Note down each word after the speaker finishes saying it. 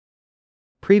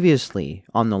Previously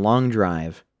on the long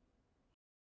drive.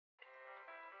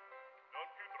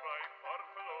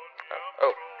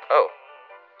 Oh, oh.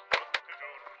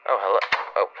 Oh, hello.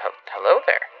 Oh, hello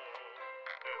there.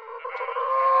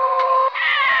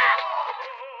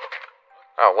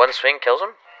 Oh, one swing kills him?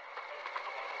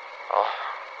 Oh,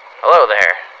 hello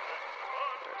there.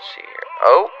 Let's see here.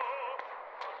 Oh.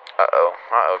 Uh-oh.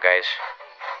 Uh-oh, guys.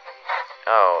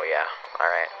 Oh, yeah.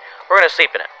 Alright. We're gonna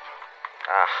sleep in it.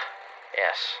 Ah,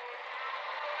 yes.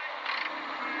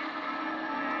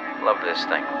 Love this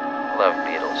thing. Love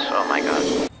Beatles. Oh my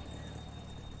god.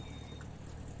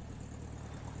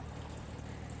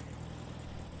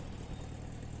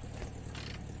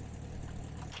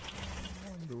 I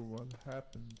wonder what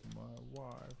happened to my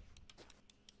wife.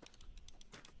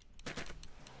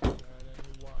 Had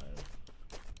any wife?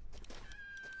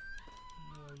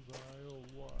 Was I a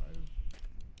wife?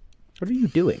 What are you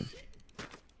doing?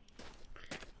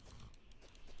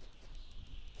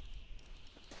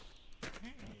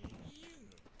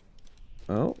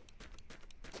 Oh.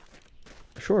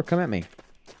 Sure, come at me.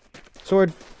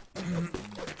 Sword.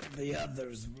 The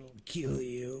others will kill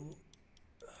you.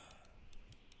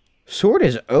 Sword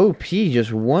is OP,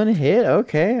 just one hit?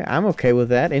 Okay, I'm okay with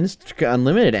that.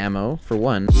 Unlimited ammo, for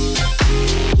one.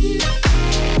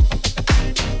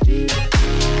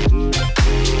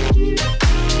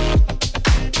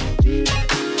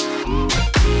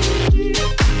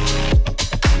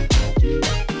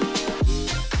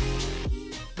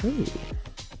 Ooh.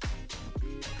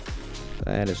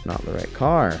 That is not the right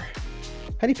car.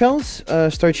 Howdy Pals,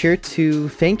 Starch here to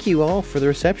thank you all for the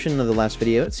reception of the last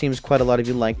video. It seems quite a lot of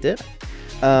you liked it.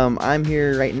 I'm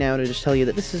here right now to just tell you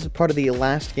that this is a part of the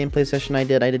last gameplay session I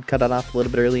did. I did cut it off a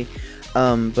little bit early,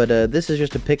 but this is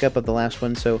just a pickup of the last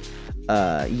one. So,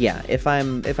 yeah, if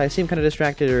I seem kind of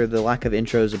distracted or the lack of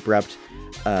intro is abrupt,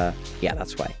 yeah,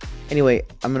 that's why. Anyway,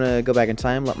 I'm gonna go back in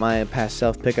time, let my past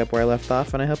self pick up where I left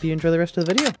off, and I hope you enjoy the rest of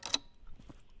the video.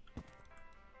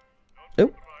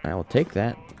 Oh, I will take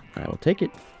that. I will take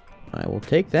it. I will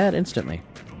take that instantly.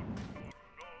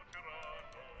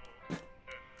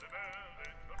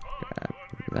 Grab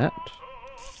that.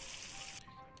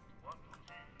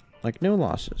 Like no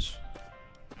losses.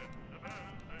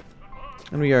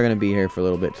 And we are going to be here for a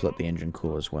little bit to let the engine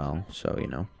cool as well. So, you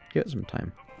know, give it some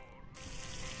time.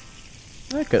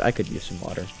 I could use some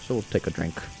water, so we'll take a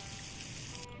drink.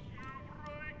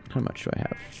 How much do I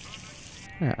have?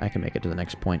 Yeah, I can make it to the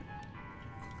next point.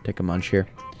 Take a munch here.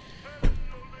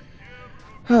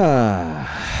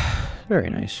 Ah, very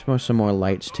nice. Some more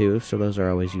lights too, so those are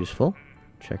always useful.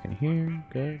 Checking here,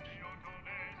 good.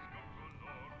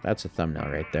 That's a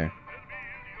thumbnail right there.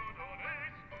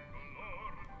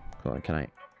 Hold on, can I?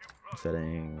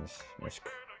 Settings, risk,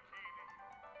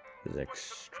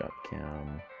 physics, drop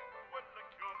cam.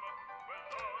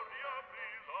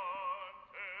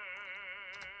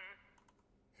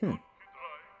 I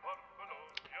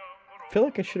feel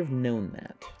like I should have known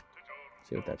that. Let's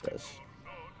see what that does.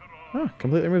 Oh,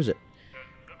 completely removes it.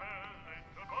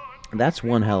 That's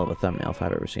one hell of a thumbnail if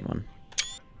I've ever seen one.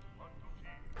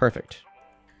 Perfect.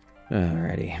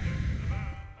 Alrighty.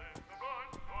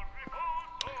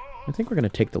 I think we're going to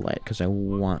take the light because I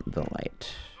want the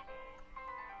light.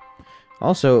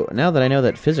 Also, now that I know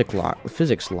that physics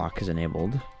lock is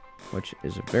enabled, which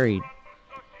is a very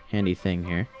handy thing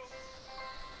here.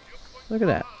 Look at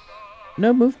that.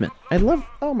 No movement. I love...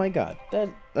 Oh my god.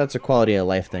 That's a quality of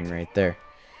life thing right there.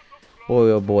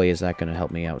 Boy, oh boy, is that going to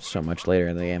help me out so much later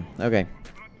in the game. Okay.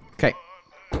 Okay.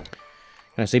 Can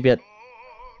I sleep yet?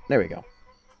 There we go.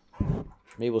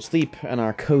 Maybe we'll sleep in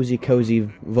our cozy, cozy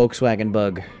Volkswagen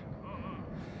Bug.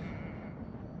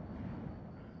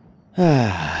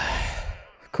 Ah.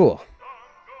 Cool.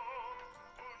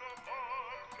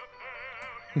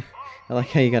 I like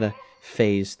how you gotta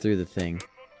phase through the thing.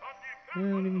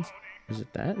 Is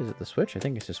it that? Is it the switch? I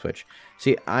think it's the switch.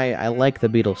 See, I like the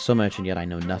Beatles so much, and yet I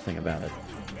know nothing about it.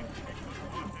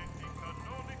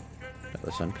 Is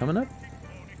the sun coming up?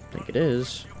 I think it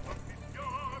is.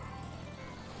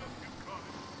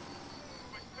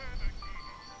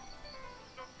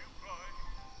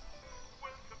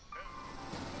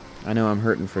 I know I'm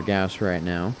hurting for gas right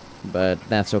now, but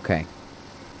that's okay.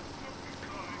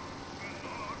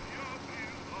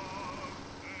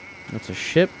 That's a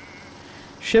ship.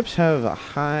 Ships have a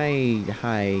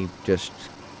high, just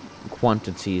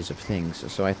quantities of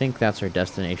things, so I think that's our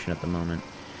destination at the moment.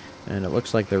 And it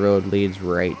looks like the road leads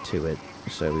right to it,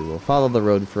 so we will follow the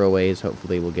road for a ways.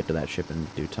 Hopefully we'll get to that ship in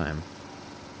due time.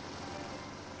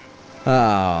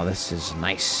 Oh, this is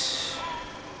nice.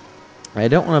 I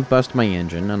don't want to bust my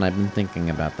engine, and I've been thinking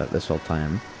about that this whole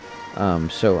time.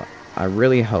 So I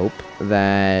really hope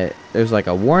that there's like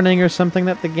a warning or something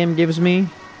that the game gives me.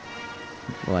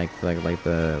 Like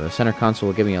the center console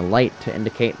will give me a light to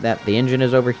indicate that the engine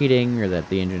is overheating or that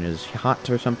the engine is hot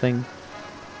or something.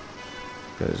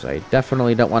 Because I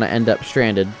definitely don't want to end up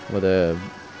stranded with a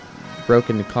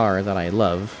broken car that I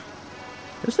love.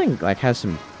 This thing like has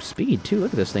some speed too.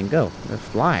 Look at this thing go.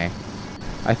 Fly.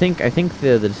 I think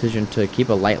the decision to keep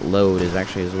a light load is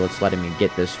actually what's letting me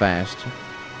get this fast.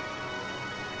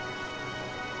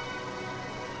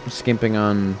 Skimping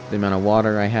on the amount of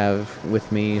water I have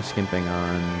with me, skimping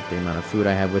on the amount of food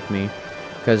I have with me.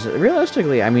 Because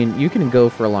realistically, I mean, you can go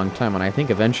for a long time, and I think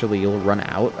eventually you'll run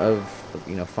out of,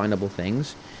 you know, findable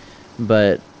things.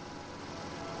 But,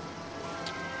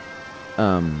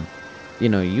 you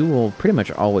know, you will pretty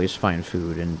much always find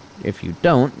food, and if you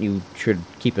don't, you should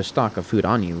keep a stock of food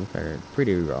on you for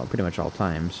pretty much all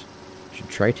times. You should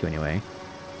try to anyway.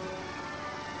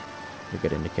 A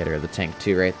good indicator of the tank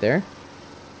too, right there.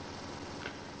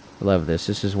 Love this.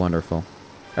 This is wonderful.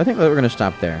 I think that we're going to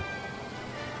stop there.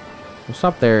 We'll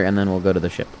stop there, and then we'll go to the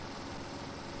ship.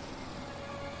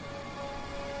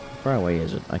 How far away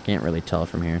is it? I can't really tell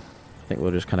from here. I think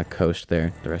we'll just kind of coast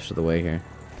there the rest of the way here.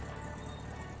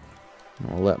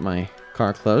 I'll let my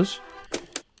car close.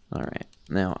 Alright.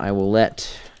 Now, I will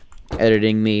let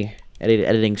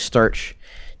editing Starch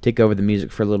take over the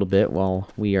music for a little bit while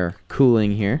we are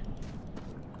cooling here.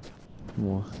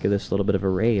 We'll give this a little bit of a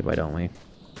raid, why don't we?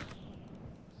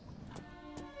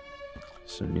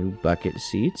 Some new bucket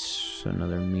seats,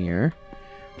 another mirror.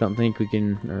 Don't think we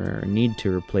can or need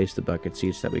to replace the bucket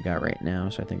seats that we got right now,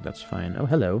 so I think that's fine. Oh,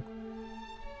 hello.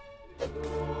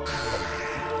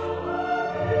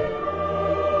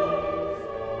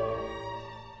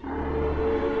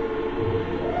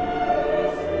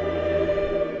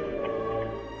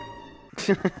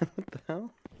 What the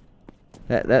hell?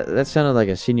 That sounded like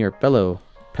a senior pillow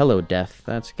death.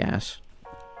 That's gas.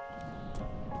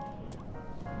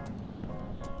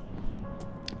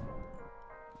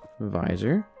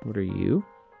 Visor. What are you?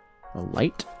 A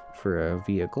light for a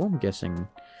vehicle. I'm guessing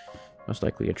most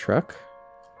likely a truck.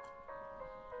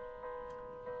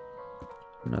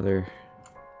 Another.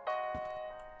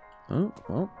 Oh,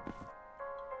 well.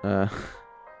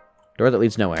 Door that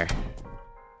leads nowhere.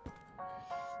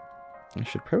 I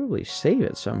should probably save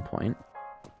at some point.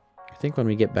 I think when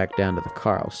we get back down to the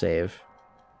car, I'll save.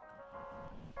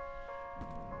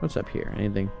 What's up here?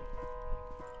 Anything?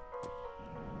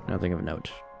 Nothing of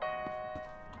note.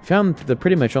 Found the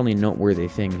pretty much only noteworthy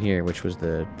thing here, which was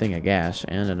the thing of gas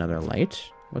and another light.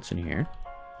 What's in here?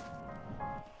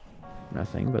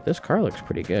 Nothing, but this car looks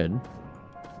pretty good.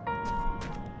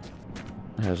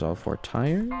 It has all 4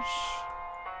 tires.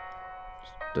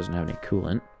 Doesn't have any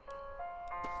coolant.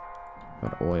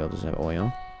 But oil, does it have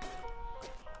oil?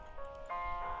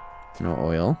 No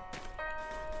oil.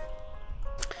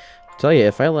 I'll tell you,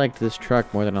 if I liked this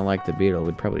truck more than I liked the Beetle,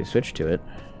 we'd probably switch to it.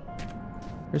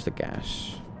 Where's the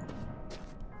gas?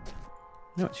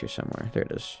 No, it's here somewhere. There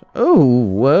it is. Oh,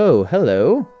 whoa,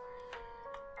 hello.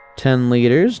 10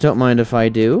 liters. Don't mind if I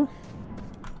do.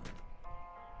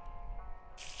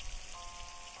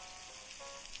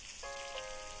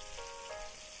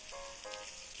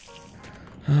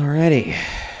 Alrighty.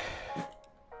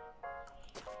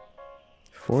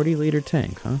 40-liter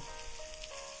tank, huh?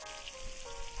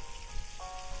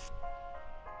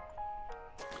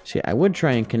 See, I would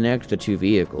try and connect the 2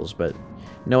 vehicles, but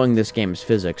knowing this game's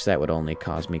physics, that would only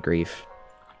cause me grief.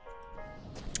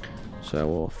 So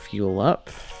we'll fuel up.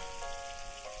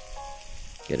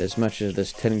 Get as much of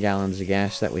this 10 gallons of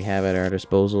gas that we have at our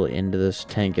disposal into this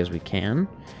tank as we can.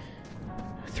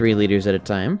 3 liters at a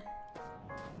time.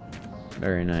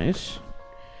 Very nice.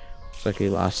 Looks like we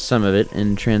lost some of it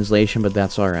in translation, but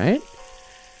that's alright.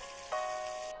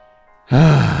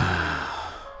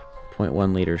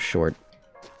 0.1 liters short.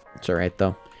 It's alright,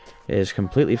 though. It is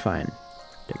completely fine.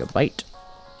 Take a bite.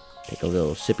 Take a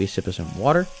little sippy sip of some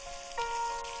water.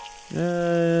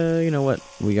 You know what?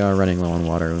 We are running low on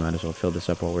water. We might as well fill this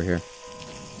up while we're here.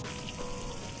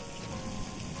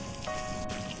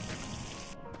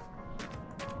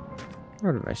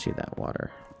 Where did I see that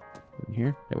water? In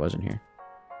here? It wasn't here.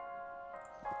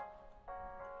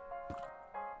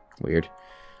 Weird.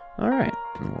 Alright.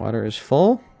 The water is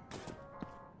full.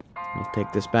 We'll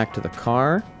take this back to the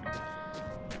car.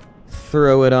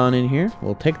 Throw it on in here.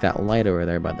 We'll take that light over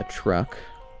there by the truck.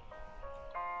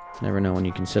 Never know when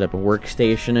you can set up a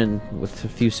workstation and with a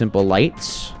few simple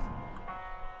lights.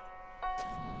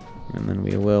 And then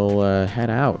we will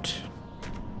head out.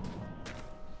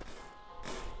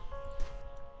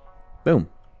 Boom.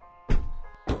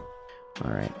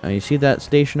 Alright, now you see that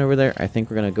station over there? I think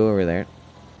we're going to go over there.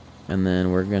 and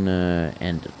then we're gonna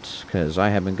end it, because I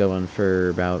have been going for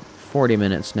about 40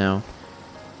 minutes now,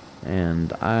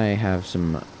 and I have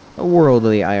some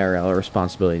worldly IRL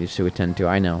responsibilities to attend to.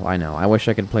 I know. I wish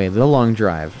I could play The Long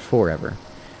Drive forever,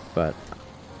 but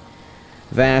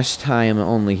vast, I am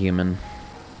only human.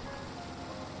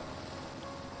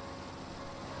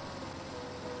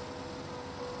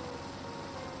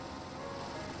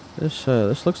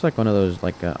 This looks like one of those,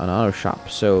 like an auto shop,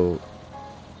 so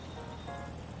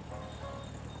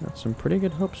got some pretty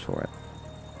good hopes for it.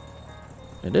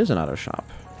 It is an auto shop.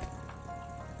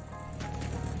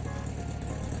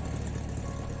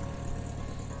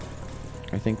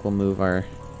 I think we'll move our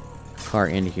car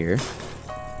in here.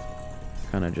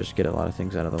 Kind of just get a lot of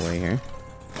things out of the way here,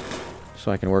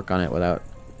 so I can work on it without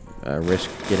risk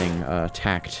getting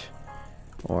attacked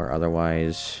or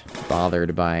otherwise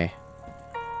bothered by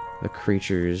the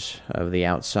creatures of the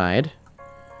outside.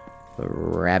 The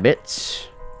rabbits.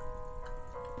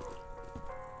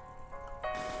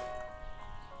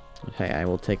 Hey, I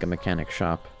will take a mechanic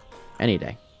shop any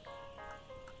day.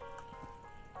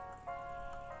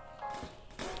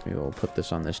 We will put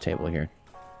this on this table here.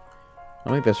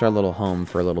 I'll make this our little home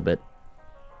for a little bit.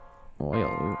 Oil.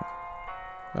 Ooh.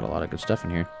 Got a lot of good stuff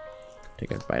in here. Take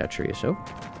a bite of chorizo soap.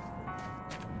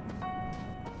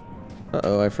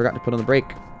 Uh-oh, I forgot to put on the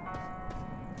brake.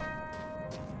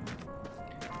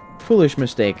 Foolish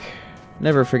mistake.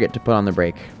 Never forget to put on the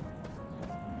brake.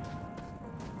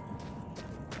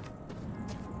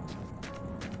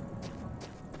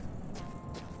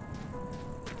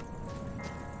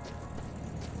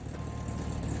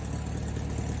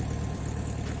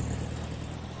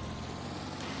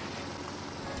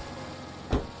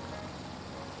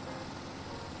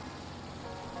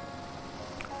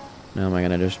 Now, am I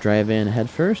gonna just drive in head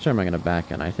first, or am I gonna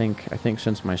back in? I think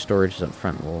since my storage is up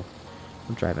front, we'll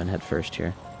drive in head first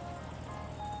here.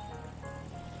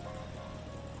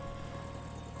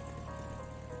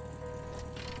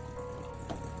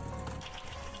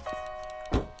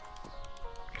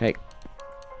 Okay.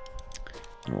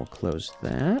 And we'll close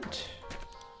that.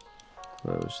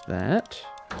 Close that.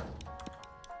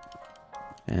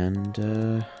 And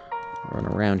run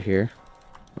around here,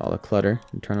 all the clutter,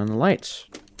 and turn on the lights.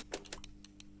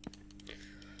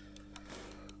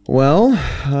 Well,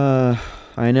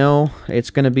 I know it's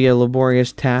going to be a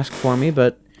laborious task for me,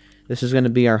 but this is going to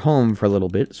be our home for a little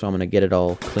bit, so I'm going to get it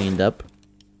all cleaned up.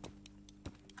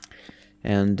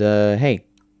 And, hey,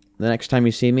 the next time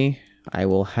you see me, I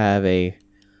will have a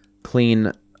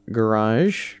clean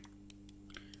garage,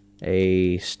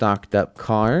 a stocked up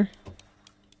car,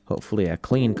 hopefully a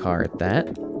clean car at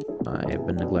that. I have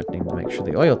been neglecting to make sure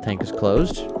the oil tank is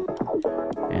closed.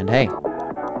 And hey,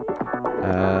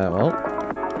 well,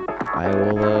 I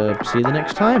will see you the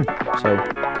next time. So,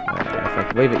 if I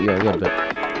could wave at you, I would, but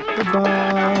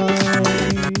goodbye.